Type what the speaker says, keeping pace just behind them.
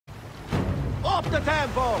Up the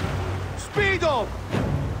tempo! Speed up!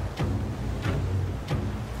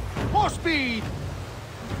 More speed!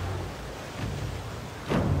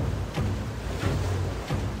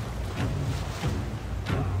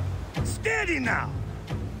 Steady now!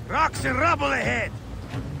 Rocks and rubble ahead!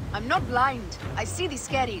 I'm not blind. I see the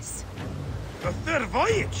scaries. Your third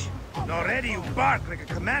voyage! And already you bark like a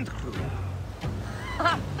command crew.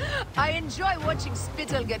 I enjoy watching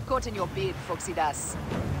spittle get caught in your beard, Foxidas.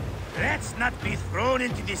 Let's not be thrown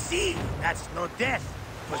into the sea! That's no death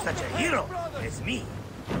for such a hero as me.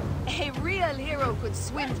 A real hero could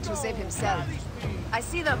swim to save himself. I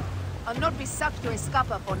see them. I'll not be sucked to a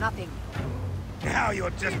scupper for nothing. Now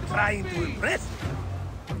you're just trying to impress me.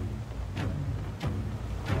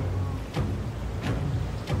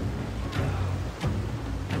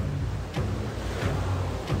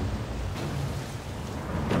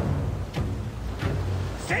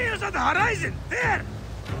 Sails on the horizon! There!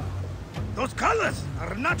 Those colors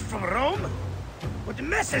are not from Rome. What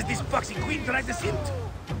mess has this foxy queen dragged us into?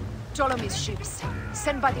 Ptolemy's ships.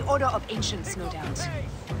 Sent by the Order of Ancients, no doubt.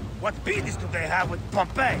 What business do they have with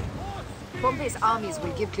Pompey? Pompey's armies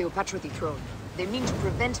will give Cleopatra the throne. They mean to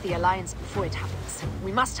prevent the alliance before it happens.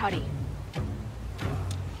 We must hurry.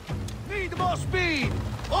 Need more speed!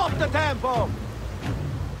 Up the tempo!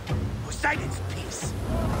 Poseidon's peace.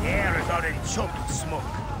 The air is already choked with smoke.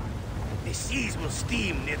 The seas will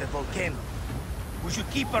steam near the volcano. We should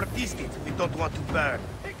keep our distance if we don't want to burn.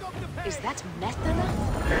 Is that meth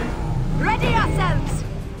enough? Ready ourselves!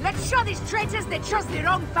 Let's show these traitors they chose the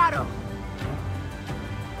wrong pharaoh!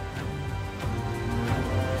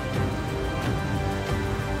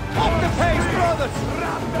 Up the pace, brothers!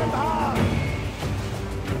 Ram them hard!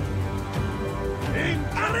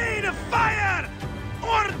 A rain of fire!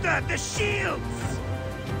 Order the shields!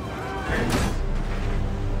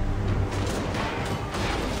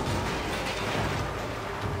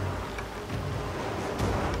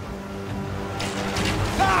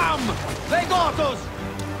 Come! They got us!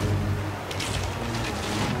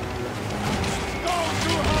 Go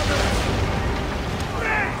to others!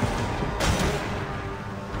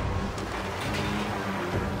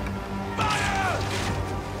 Fire!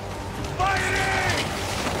 Firing!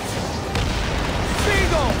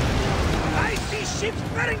 Speed up! I see ships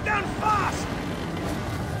bearing down fast!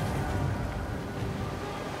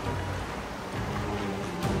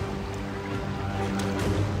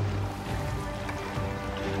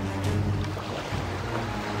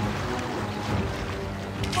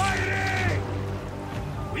 Firing!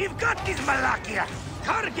 We've got these Malakia!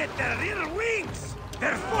 Target their rear wings!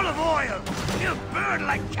 They're full of oil! They'll burn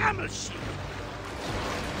like camel shit!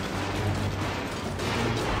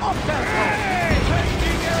 Up tempo!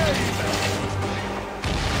 Taking aim!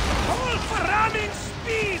 All for ramming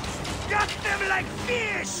speed! Got them like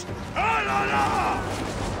fish! Oh la la!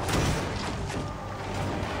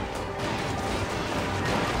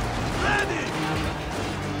 Ready!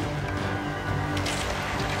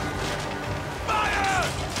 Fire!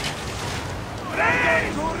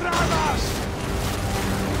 Rain! To Ramas!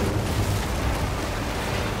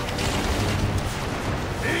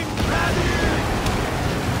 Incredible!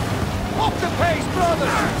 Up the pace,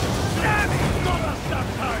 brothers! Damn Got us that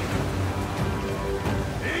time!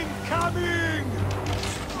 Incoming!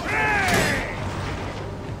 Rain!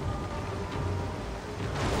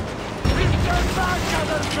 Return back,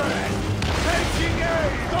 Adderton! Taking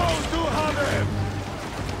aim! Those who have him!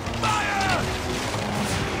 Fire!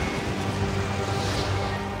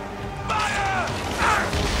 Fire!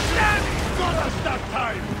 Damn Got us that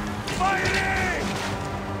time! Firing!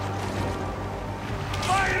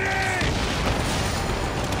 Firing!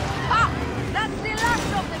 Ah! That's the last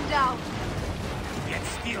of them down! Yet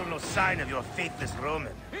still no sign of your faithless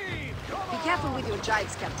Roman. Be careful with your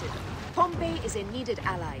jibes, Captain. Pompey is a needed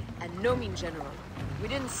ally, and no mean general. We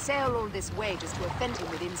didn't sail all this way just to offend him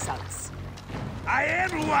with insults. I am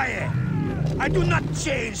who I am. I do not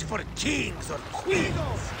change for kings or queens.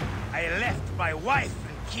 I left my wife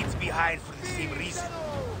and kids behind for the same reason.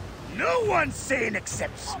 No one sane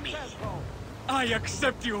accepts me. I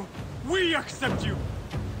accept you! We accept you!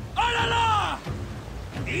 Alala!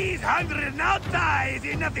 These 100 nauta is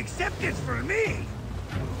enough acceptance for me.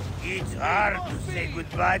 It's hard to say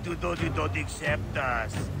goodbye to those who don't accept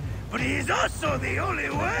us. But it is also the only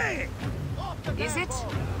way. Is it?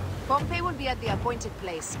 Pompey will be at the appointed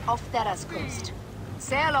place, off Terra's coast.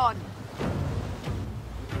 Sail on!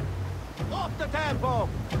 Up the tempo!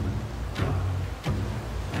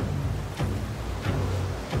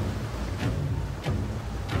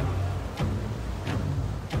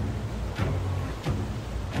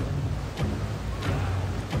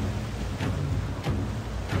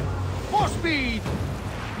 More speed!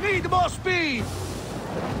 Need more speed!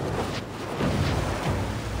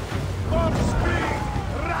 More speed!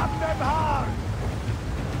 Ram them hard!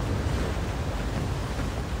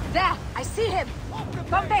 There! I see him!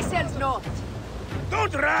 Pompey sails north!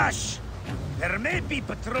 Don't rush! There may be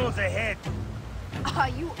patrols ahead. Are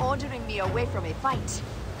you ordering me away from a fight?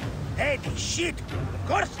 Hey, the shit! Of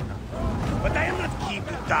course not. But I am not keen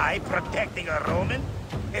to die protecting a Roman.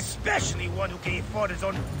 Especially one who can afford his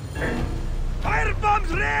own... Fire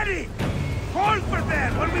bombs ready! Call for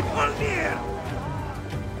them when we pull near!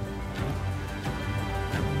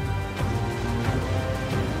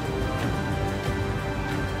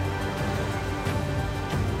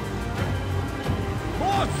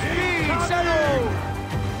 More speed, Zeno!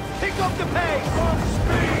 Pick up the pace! More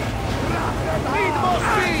speed! Need more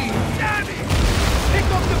speed! Damn it! Pick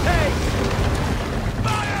up the pace!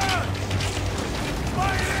 Fire!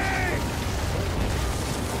 Firing!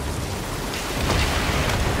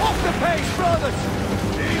 Off the pace, brothers!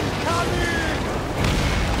 Incoming!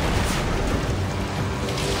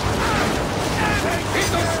 Hit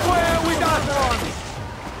the square with that one!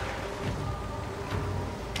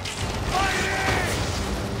 Firing!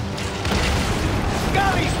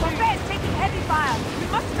 Galley speed! Pompey is taking heavy fire! We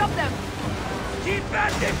must stop them! Keep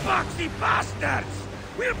at the foxy bastards!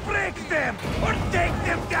 We'll break them, or take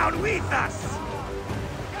them down with us!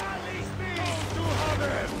 Galley speed! To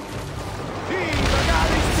hover! Team, the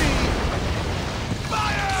galley speed!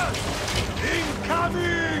 Fire!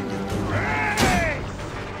 Incoming!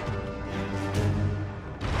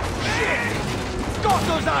 Hey! Got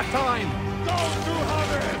us that time! Go to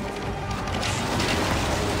hover!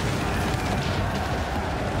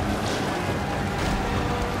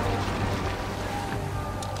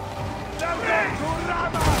 They're going to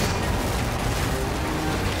ram us!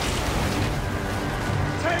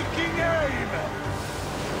 Taking aim!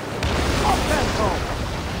 Up tempo!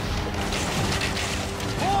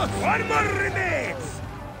 One more remains!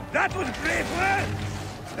 That was brave work!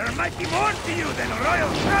 There might be more to you than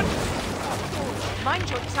royal cuts! Mind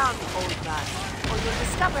your tongue, old man, or you'll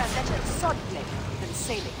discover a better swordplay than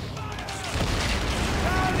sailing.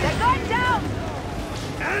 They're going down!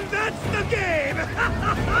 And that's the game!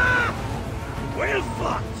 Well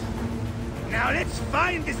fought! Now let's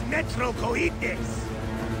find this Metro Coites.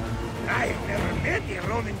 I've never met a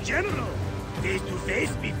Roman general face to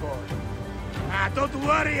face before. Don't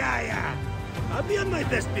worry, I'll be on my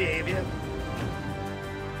best behavior.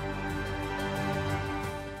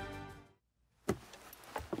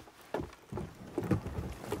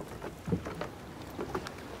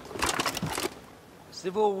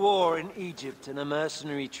 Civil war in Egypt, and a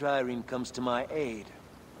mercenary trireme comes to my aid.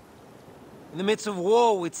 In the midst of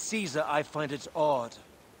war with Caesar, I find it odd.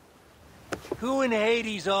 Who in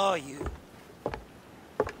Hades are you?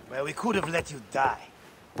 Well, we could have let you die.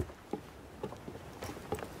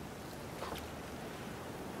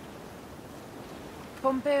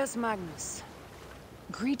 Pompeius Magnus.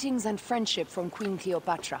 Greetings and friendship from Queen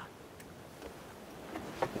Cleopatra.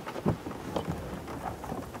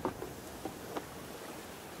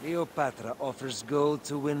 Cleopatra offers gold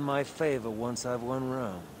to win my favor once I've won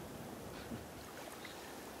Rome.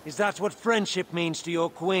 Is that what friendship means to your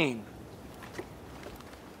queen?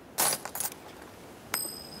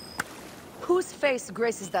 Whose face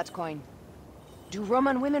graces that coin? Do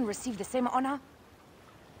Roman women receive the same honor?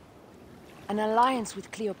 An alliance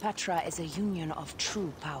with Cleopatra is a union of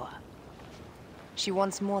true power. She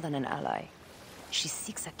wants more than an ally. She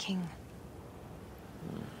seeks a king.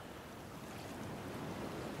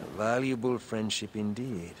 A valuable friendship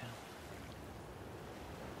indeed.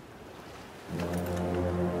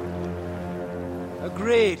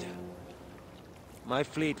 Agreed. My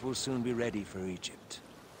fleet will soon be ready for Egypt.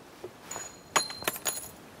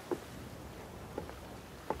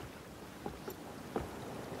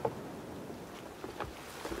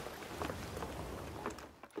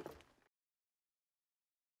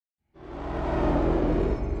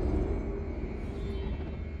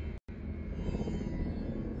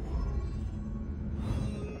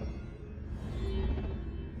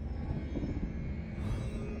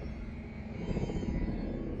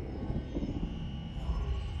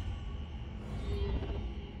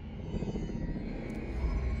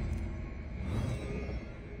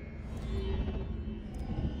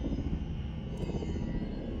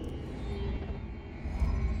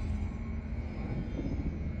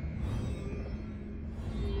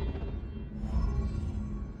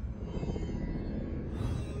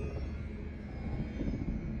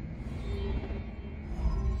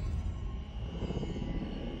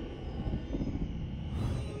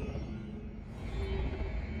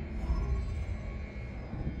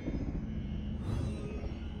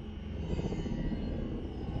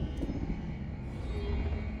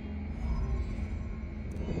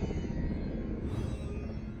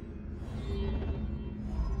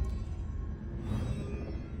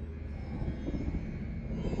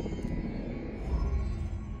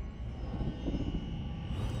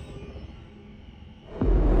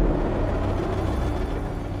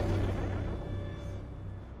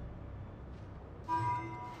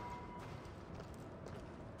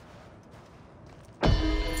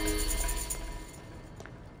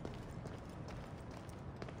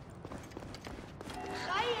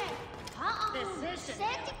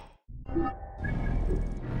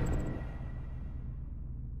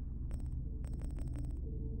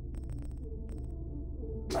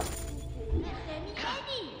 Eddie!